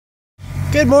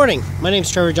Good morning. My name is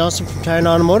Trevor Johnson from Tire and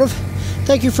Automotive.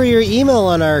 Thank you for your email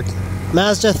on our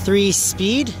Mazda 3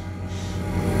 Speed.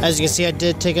 As you can see, I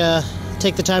did take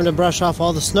the time to brush off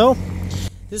all the snow.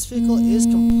 This vehicle is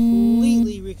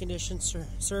completely reconditioned,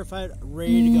 certified,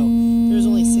 ready to go. There's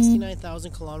only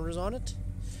 69,000 kilometers on it.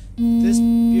 This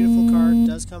beautiful car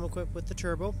does come equipped with the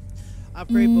turbo,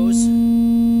 upgrade Bose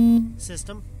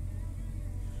system,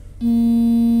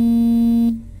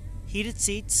 heated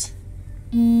seats,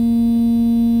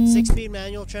 6-speed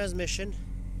manual transmission,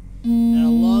 and a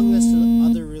long list of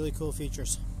other really cool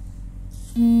features.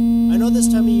 I know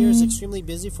this time of year is extremely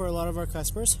busy for a lot of our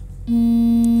customers,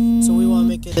 so we want to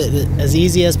make it as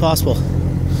easy as possible.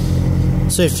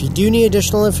 So if you do need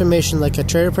additional information like a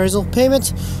trade appraisal,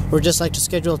 payment, or just like to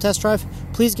schedule a test drive,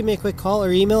 please give me a quick call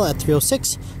or email at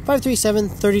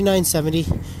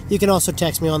 306-537-3970. You can also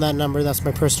text me on that number. That's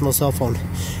my personal cell phone.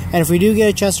 And if we do get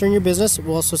a chance to earn your business,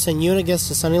 we'll also send you and a guest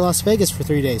to sunny Las Vegas for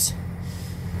 3 days.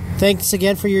 Thanks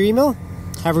again for your email.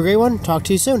 Have a great one. Talk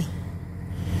to you soon.